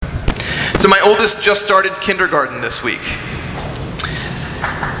So my oldest just started kindergarten this week.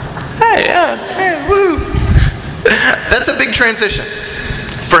 Hey, woo! That's a big transition.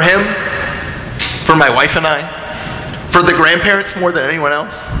 For him, for my wife and I, for the grandparents more than anyone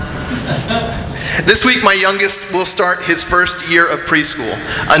else. This week my youngest will start his first year of preschool.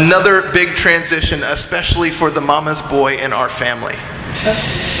 Another big transition, especially for the mama's boy in our family.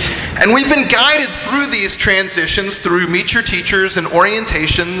 And we've been guided through these transitions through Meet Your Teachers and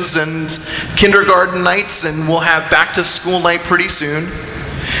orientations and kindergarten nights, and we'll have back to school night pretty soon.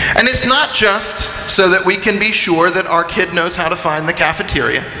 And it's not just so that we can be sure that our kid knows how to find the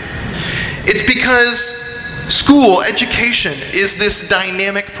cafeteria. It's because school, education, is this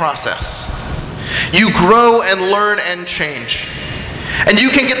dynamic process. You grow and learn and change. And you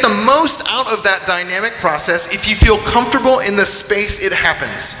can get the most out of that dynamic process if you feel comfortable in the space it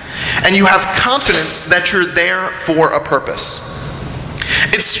happens, and you have confidence that you're there for a purpose.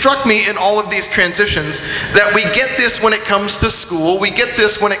 It struck me in all of these transitions that we get this when it comes to school, we get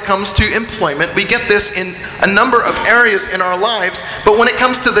this when it comes to employment, we get this in a number of areas in our lives, but when it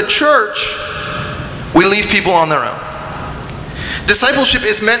comes to the church, we leave people on their own. Discipleship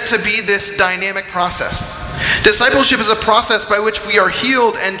is meant to be this dynamic process. Discipleship is a process by which we are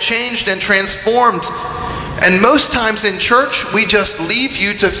healed and changed and transformed. And most times in church, we just leave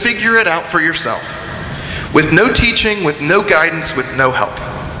you to figure it out for yourself. With no teaching, with no guidance, with no help.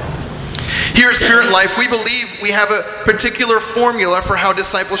 Here at Spirit Life, we believe we have a particular formula for how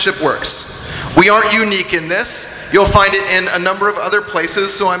discipleship works. We aren't unique in this. You'll find it in a number of other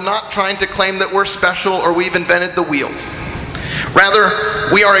places, so I'm not trying to claim that we're special or we've invented the wheel. Rather,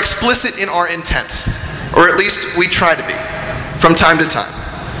 we are explicit in our intent, or at least we try to be, from time to time.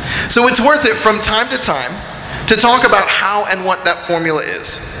 So it's worth it from time to time to talk about how and what that formula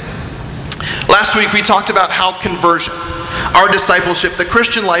is. Last week we talked about how conversion, our discipleship, the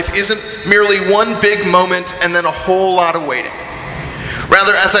Christian life, isn't merely one big moment and then a whole lot of waiting.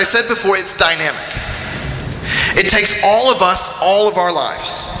 Rather, as I said before, it's dynamic. It takes all of us, all of our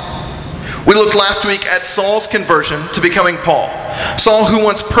lives. We looked last week at Saul's conversion to becoming Paul. Saul, who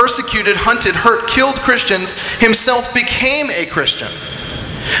once persecuted, hunted, hurt, killed Christians, himself became a Christian.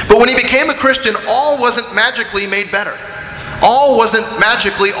 But when he became a Christian, all wasn't magically made better. All wasn't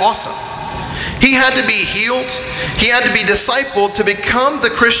magically awesome. He had to be healed. He had to be discipled to become the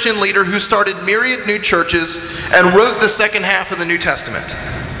Christian leader who started myriad new churches and wrote the second half of the New Testament.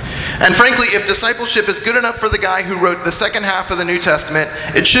 And frankly, if discipleship is good enough for the guy who wrote the second half of the New Testament,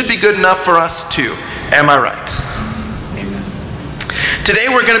 it should be good enough for us too. Am I right? Amen. Today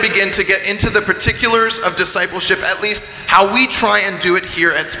we're going to begin to get into the particulars of discipleship, at least how we try and do it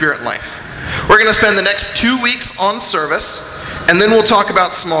here at Spirit Life. We're going to spend the next 2 weeks on service, and then we'll talk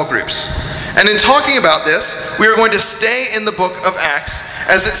about small groups. And in talking about this, we are going to stay in the book of Acts,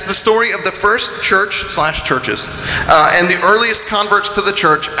 as it's the story of the first church/churches and the earliest converts to the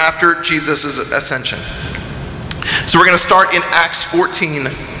church after Jesus' ascension. So we're going to start in Acts 14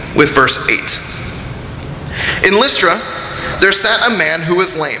 with verse 8. In Lystra, there sat a man who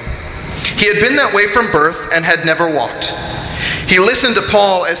was lame. He had been that way from birth and had never walked. He listened to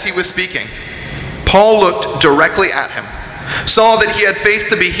Paul as he was speaking. Paul looked directly at him, saw that he had faith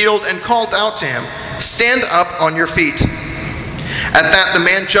to be healed, and called out to him, "Stand up on your feet." At that, the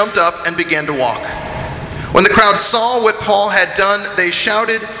man jumped up and began to walk. When the crowd saw what Paul had done, they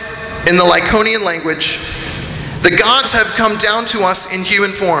shouted in the Lycaonian language, "The gods have come down to us in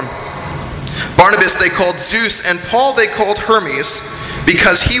human form." Barnabas they called Zeus, and Paul they called Hermes,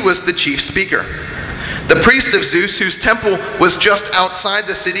 because he was the chief speaker. The priest of Zeus, whose temple was just outside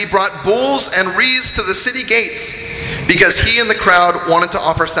the city, brought bulls and wreaths to the city gates, because he and the crowd wanted to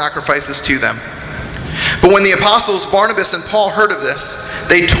offer sacrifices to them. But when the apostles Barnabas and Paul heard of this,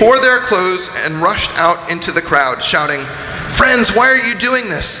 they tore their clothes and rushed out into the crowd, shouting, "Friends, why are you doing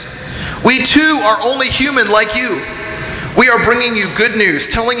this? We too are only human like you. We are bringing you good news,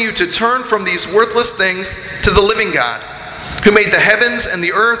 telling you to turn from these worthless things to the living God, who made the heavens and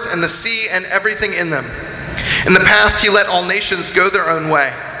the earth and the sea and everything in them. In the past he let all nations go their own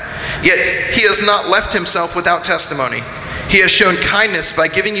way. Yet he has not left himself without testimony. He has shown kindness by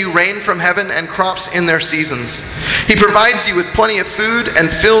giving you rain from heaven and crops in their seasons. He provides you with plenty of food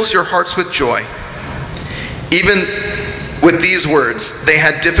and fills your hearts with joy." Even with these words, they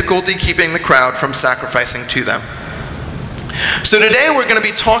had difficulty keeping the crowd from sacrificing to them. So today we're going to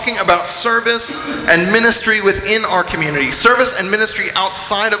be talking about service and ministry within our community, service and ministry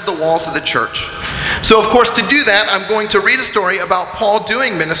outside of the walls of the church. So of course, to do that, I'm going to read a story about Paul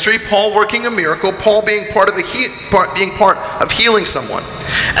doing ministry, Paul working a miracle, Paul being part of healing someone.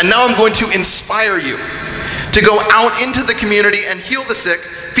 And now I'm going to inspire you to go out into the community and heal the sick,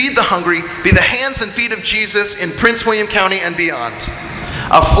 feed the hungry, be the hands and feet of Jesus in Prince William County and beyond.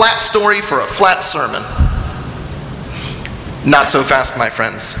 A flat story for a flat sermon. Not so fast, my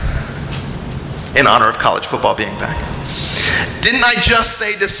friends, in honor of college football being back. Didn't I just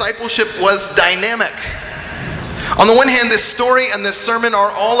say discipleship was dynamic? On the one hand, this story and this sermon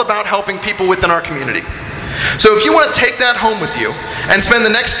are all about helping people within our community. So if you want to take that home with you and spend the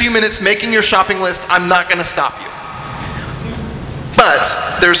next few minutes making your shopping list, I'm not going to stop you. But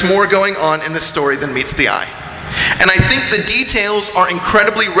there's more going on in this story than meets the eye. And I think the details are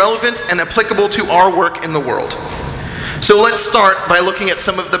incredibly relevant and applicable to our work in the world. So let's start by looking at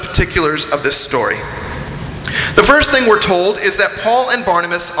some of the particulars of this story. The first thing we're told is that Paul and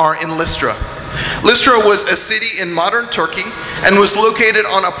Barnabas are in Lystra. Lystra was a city in modern Turkey and was located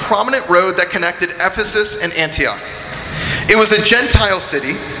on a prominent road that connected Ephesus and Antioch. It was a Gentile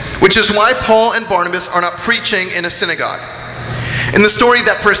city, which is why Paul and Barnabas are not preaching in a synagogue. In the story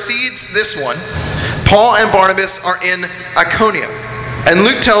that precedes this one, Paul and Barnabas are in Iconium. And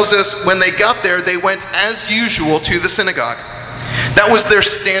Luke tells us when they got there, they went as usual to the synagogue. That was their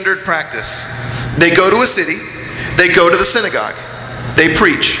standard practice. They go to a city, they go to the synagogue, they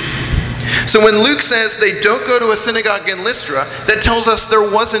preach. So when Luke says they don't go to a synagogue in Lystra, that tells us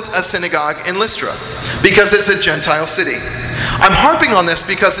there wasn't a synagogue in Lystra, because it's a Gentile city. I'm harping on this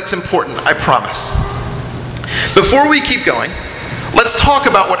because it's important, I promise. Before we keep going, let's talk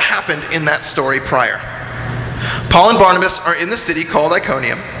about what happened in that story prior. Paul and Barnabas are in the city called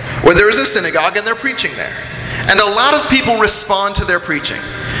Iconium, where there is a synagogue and they're preaching there. And a lot of people respond to their preaching.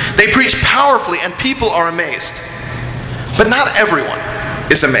 They preach powerfully and people are amazed. But not everyone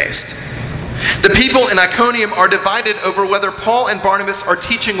is amazed. The people in Iconium are divided over whether Paul and Barnabas are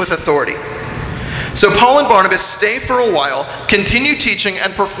teaching with authority. So Paul and Barnabas stay for a while, continue teaching,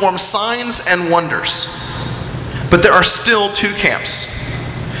 and perform signs and wonders. But there are still two camps.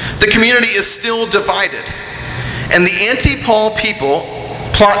 The community is still divided. And the anti-Paul people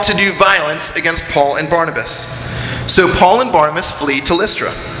plot to do violence against Paul and Barnabas. So Paul and Barnabas flee to Lystra.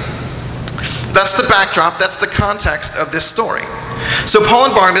 That's the backdrop, that's the context of this story. So Paul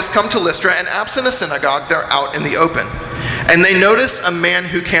and Barnabas come to Lystra, and absent a synagogue, they're out in the open. And they notice a man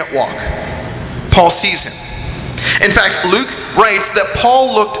who can't walk. Paul sees him. In fact, Luke writes that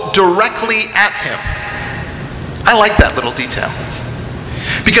Paul looked directly at him. I like that little detail.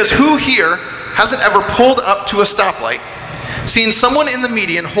 Because who here hasn't ever pulled up to a stoplight, seen someone in the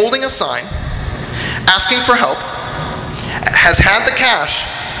median holding a sign, asking for help, has had the cash,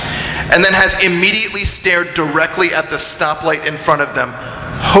 and then has immediately stared directly at the stoplight in front of them,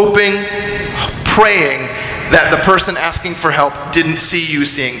 hoping, praying that the person asking for help didn't see you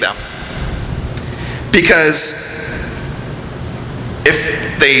seeing them? Because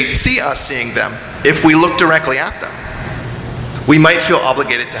if they see us seeing them, if we look directly at them, we might feel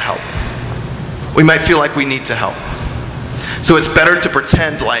obligated to help. We might feel like we need to help. So it's better to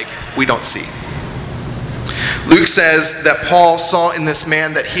pretend like we don't see. Luke says that Paul saw in this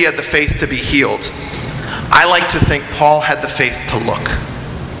man that he had the faith to be healed. I like to think Paul had the faith to look.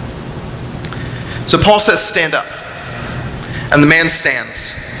 So Paul says, stand up. And the man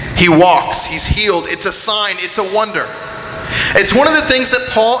stands. He walks. He's healed. It's a sign. It's a wonder. It's one of the things that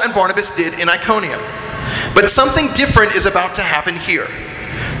Paul and Barnabas did in Iconium. But something different is about to happen here.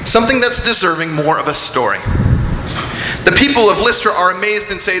 Something that's deserving more of a story. The people of Lystra are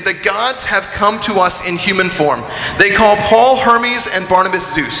amazed and say, the gods have come to us in human form. They call Paul Hermes and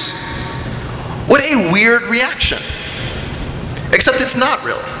Barnabas Zeus. What a weird reaction. Except it's not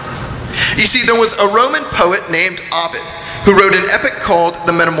really. You see, there was a Roman poet named Ovid who wrote an epic called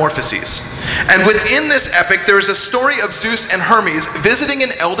the Metamorphoses. And within this epic, there is a story of Zeus and Hermes visiting an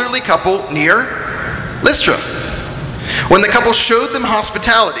elderly couple near Lystra. When the couple showed them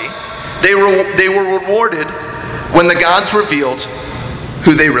hospitality, they were rewarded when the gods revealed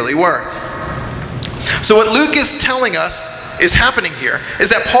who they really were. So what Luke is telling us is happening here is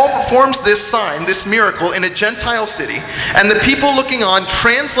that Paul performs this sign, this miracle, in a Gentile city, and the people looking on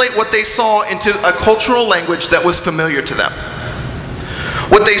translate what they saw into a cultural language that was familiar to them.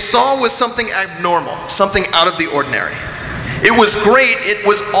 What they saw was something abnormal, something out of the ordinary. It was great, it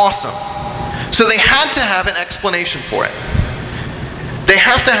was awesome. So they had to have an explanation for it. They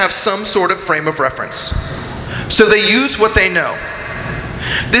have to have some sort of frame of reference. So they use what they know.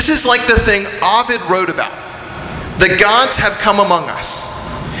 This is like the thing Ovid wrote about. The gods have come among us.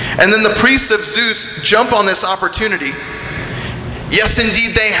 And then the priests of Zeus jump on this opportunity. Yes,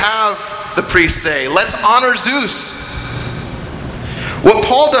 indeed they have, the priests say. Let's honor Zeus. What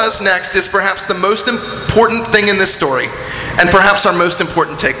Paul does next is perhaps the most important thing in this story, and perhaps our most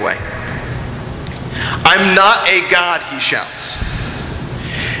important takeaway. I'm not a god, he shouts.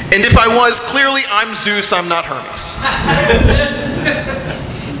 And if I was, clearly I'm Zeus, I'm not Hermes.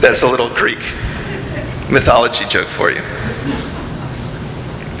 That's a little Greek mythology joke for you.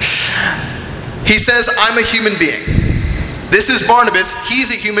 He says, I'm a human being. This is Barnabas. He's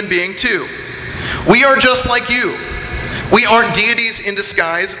a human being too. We are just like you. We aren't deities in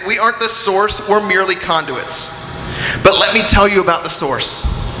disguise. We aren't the source. We're merely conduits. But let me tell you about the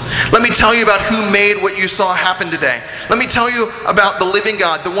source. Let me tell you about who made what you saw happen today. Let me tell you about the living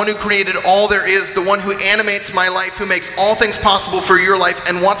God, the one who created all there is, the one who animates my life, who makes all things possible for your life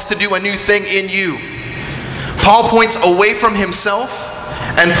and wants to do a new thing in you. Paul points away from himself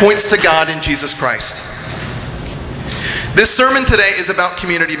and points to God in Jesus Christ. This sermon today is about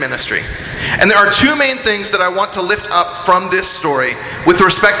community ministry. And there are two main things that I want to lift up from this story with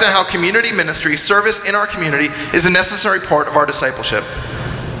respect to how community ministry, service in our community, is a necessary part of our discipleship.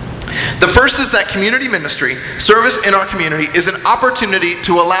 The first is that community ministry, service in our community, is an opportunity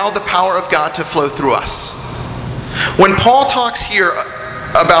to allow the power of God to flow through us. When Paul talks here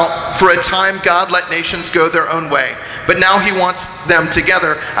about, for a time, God let nations go their own way, but now he wants them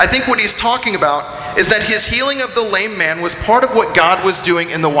together, I think what he's talking about is that his healing of the lame man was part of what God was doing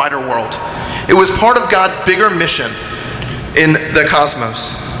in the wider world. It was part of God's bigger mission in the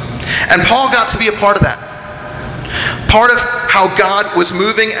cosmos. And Paul got to be a part of that. Part of how God was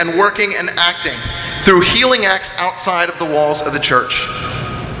moving and working and acting through healing acts outside of the walls of the church.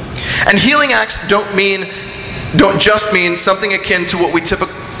 And healing acts don't just mean something akin to what we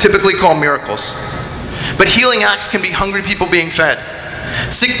typically call miracles. But healing acts can be hungry people being fed,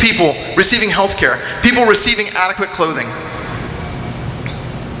 sick people receiving health care, people receiving adequate clothing.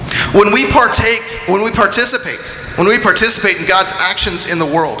 When we participate in God's actions in the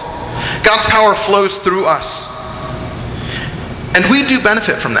world, God's power flows through us. And we do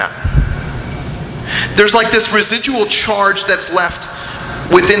benefit from that. There's like this residual charge that's left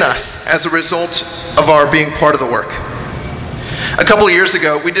within us as a result of our being part of the work. A couple of years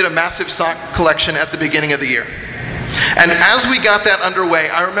ago, we did a massive sock collection at the beginning of the year. And as we got that underway,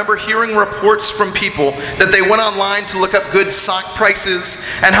 I remember hearing reports from people that they went online to look up good sock prices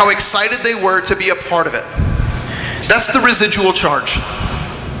and how excited they were to be a part of it. That's the residual charge.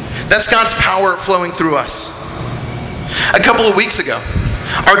 That's God's power flowing through us. A couple of weeks ago,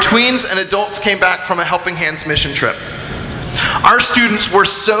 our tweens and adults came back from a Helping Hands mission trip. Our students were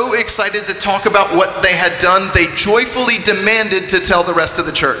so excited to talk about what they had done, they joyfully demanded to tell the rest of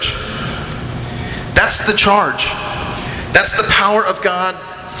the church. That's the charge. That's the power of God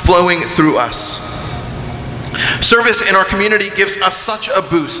flowing through us. Service in our community gives us such a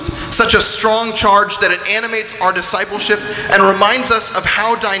boost, such a strong charge that it animates our discipleship and reminds us of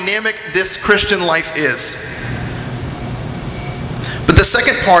how dynamic this Christian life is. But the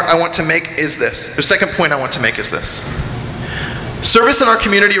second point I want to make is this. Service in our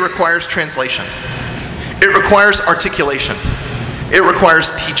community requires translation. It requires articulation. It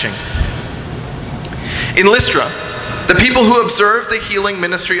requires teaching. In Lystra, the people who observed the healing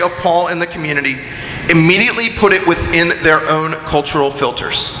ministry of Paul in the community immediately put it within their own cultural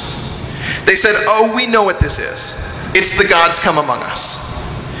filters. They said, "Oh, we know what this is. It's the gods come among us."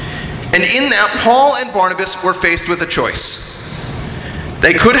 And in that, Paul and Barnabas were faced with a choice.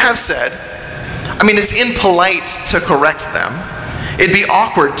 They could have said, it's impolite to correct them. It'd be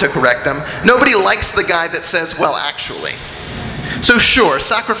awkward to correct them. Nobody likes the guy that says, "Well, actually." So sure,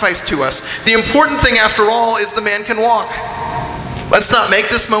 sacrifice to us. The important thing after all is the man can walk. Let's not make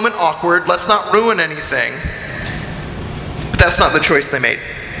this moment awkward. Let's not ruin anything. But that's not the choice they made.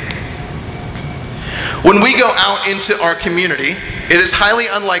 When we go out into our community, it is highly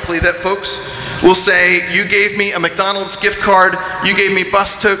unlikely that folks will say, "You gave me a McDonald's gift card, you gave me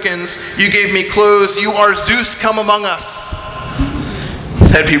bus tokens, you gave me clothes, you are Zeus, come among us."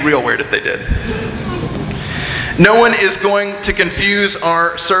 That'd be real weird if they did. No one is going to confuse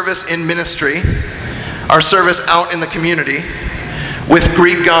our service in ministry, our service out in the community, with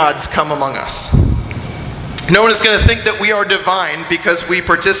Greek gods come among us. No one is going to think that we are divine because we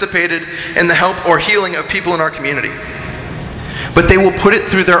participated in the help or healing of people in our community. But they will put it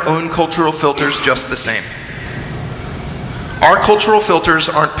through their own cultural filters just the same. Our cultural filters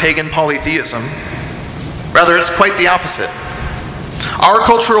aren't pagan polytheism. Rather, it's quite the opposite. Our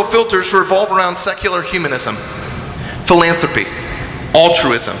cultural filters revolve around secular humanism, philanthropy,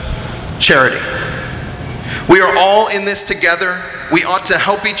 altruism, charity. We are all in this together. We ought to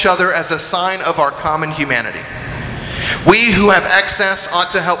help each other as a sign of our common humanity. We who have excess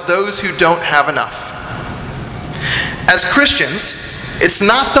ought to help those who don't have enough. As Christians,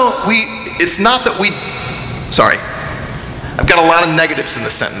 I've got a lot of negatives in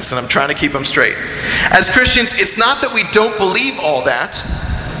this sentence and I'm trying to keep them straight. As Christians, it's not that we don't believe all that,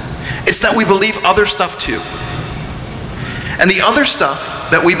 It's that we believe other stuff too. And the other stuff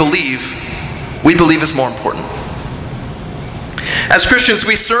that we believe is more important. As Christians,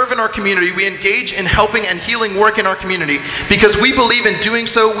 we serve in our community, we engage in helping and healing work in our community because we believe in doing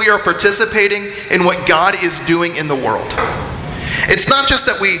so we are participating in what God is doing in the world. It's not just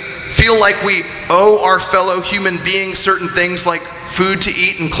that we feel like we owe our fellow human beings certain things like food to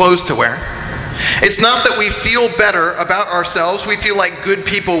eat and clothes to wear. It's not that we feel better about ourselves, we feel like good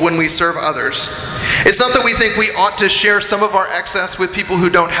people when we serve others. It's not that we think we ought to share some of our excess with people who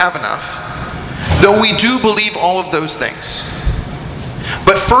don't have enough, though we do believe all of those things.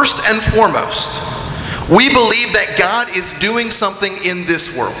 But first and foremost, we believe that God is doing something in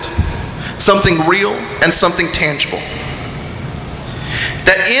this world, something real and something tangible.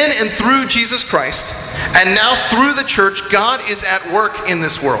 That in and through Jesus Christ, and now through the church, God is at work in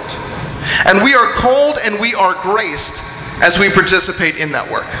this world. And we are called and we are graced as we participate in that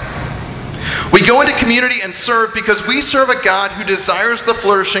work. We go into community and serve because we serve a God who desires the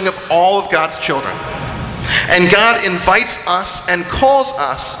flourishing of all of God's children. And God invites us and calls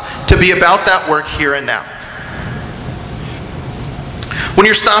us to be about that work here and now. When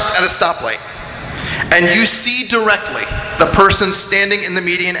you're stopped at a stoplight and you see directly the person standing in the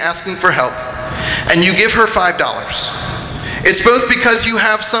median asking for help, and you give her $5, it's both because you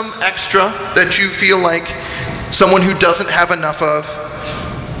have some extra that you feel like someone who doesn't have enough of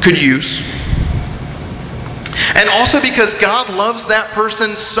could use, and also because God loves that person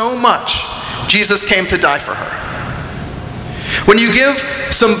so much, Jesus came to die for her. When you give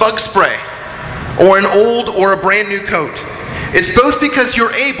some bug spray, or an old or a brand new coat, it's both because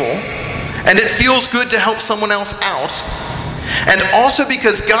you're able, and it feels good to help someone else out, and also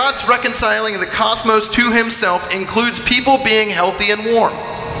because God's reconciling the cosmos to himself includes people being healthy and warm.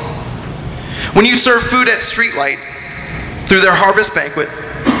 When you serve food at Streetlight through their harvest banquet,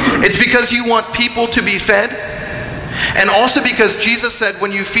 it's because you want people to be fed, and also because Jesus said,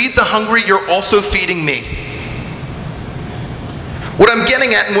 when you feed the hungry, you're also feeding me. What I'm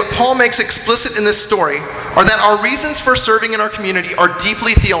getting at and what Paul makes explicit in this story are that our reasons for serving in our community are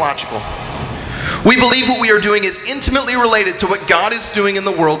deeply theological. We believe what we are doing is intimately related to what God is doing in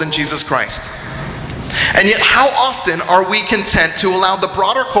the world in Jesus Christ. And yet, how often are we content to allow the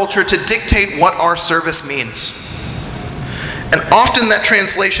broader culture to dictate what our service means? And often that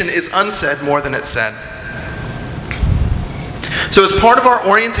translation is unsaid more than it's said. So as part of our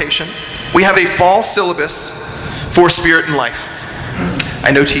orientation, we have a fall syllabus for Spirit and Life.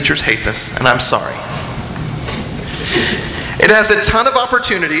 I know teachers hate this, and I'm sorry. It has a ton of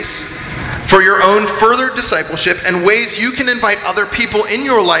opportunities for your own further discipleship and ways you can invite other people in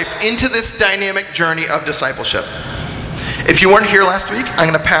your life into this dynamic journey of discipleship. If you weren't here last week, I'm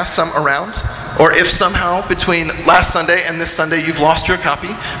going to pass some around. Or if somehow between last Sunday and this Sunday you've lost your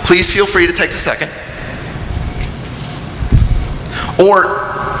copy, please feel free to take a second. Or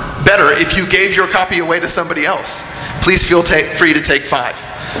better, if you gave your copy away to somebody else, please feel free to take 5.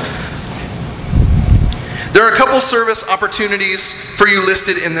 There are a couple service opportunities for you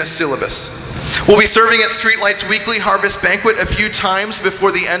listed in this syllabus. We'll be serving at Streetlight's weekly harvest banquet a few times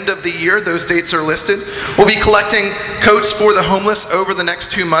before the end of the year. Those dates are listed. We'll be collecting coats for the homeless over the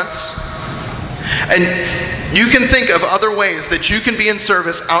next 2 months. And you can think of other ways that you can be in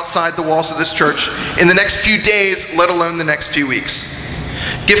service outside the walls of this church in the next few days, let alone the next few weeks.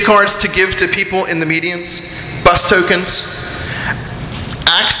 Gift cards to give to people in the medians, bus tokens.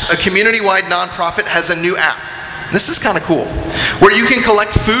 Acts, a community-wide nonprofit, has a new app. This is kind of cool, where you can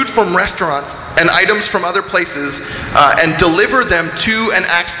collect food from restaurants and items from other places and deliver them to an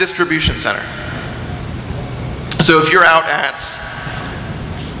Acts distribution center. So if you're out at,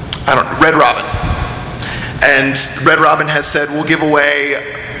 Red Robin, and Red Robin has said, we'll give away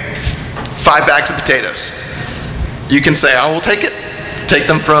 5 bags of potatoes. You can say, I will take it, take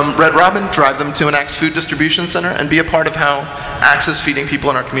them from Red Robin, drive them to an Acts food distribution center, and be a part of how Acts is feeding people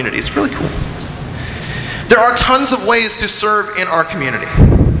in our community. It's really cool. There are tons of ways to serve in our community.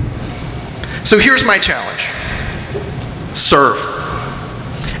 So here's my challenge. Serve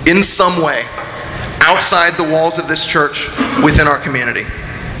in some way outside the walls of this church within our community.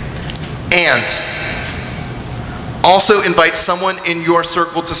 And also invite someone in your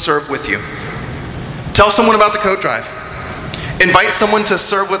circle to serve with you. Tell someone about the coat drive. Invite someone to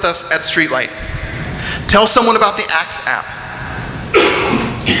serve with us at Streetlight. Tell someone about the Acts app.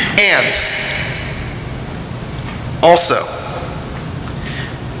 And also,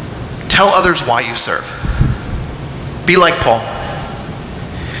 tell others why you serve. Be like Paul.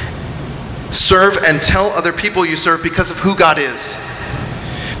 Serve and tell other people you serve because of who God is.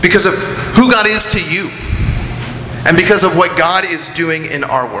 Because of who God is to you. and because of what God is doing in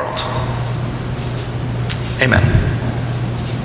our world. Amen.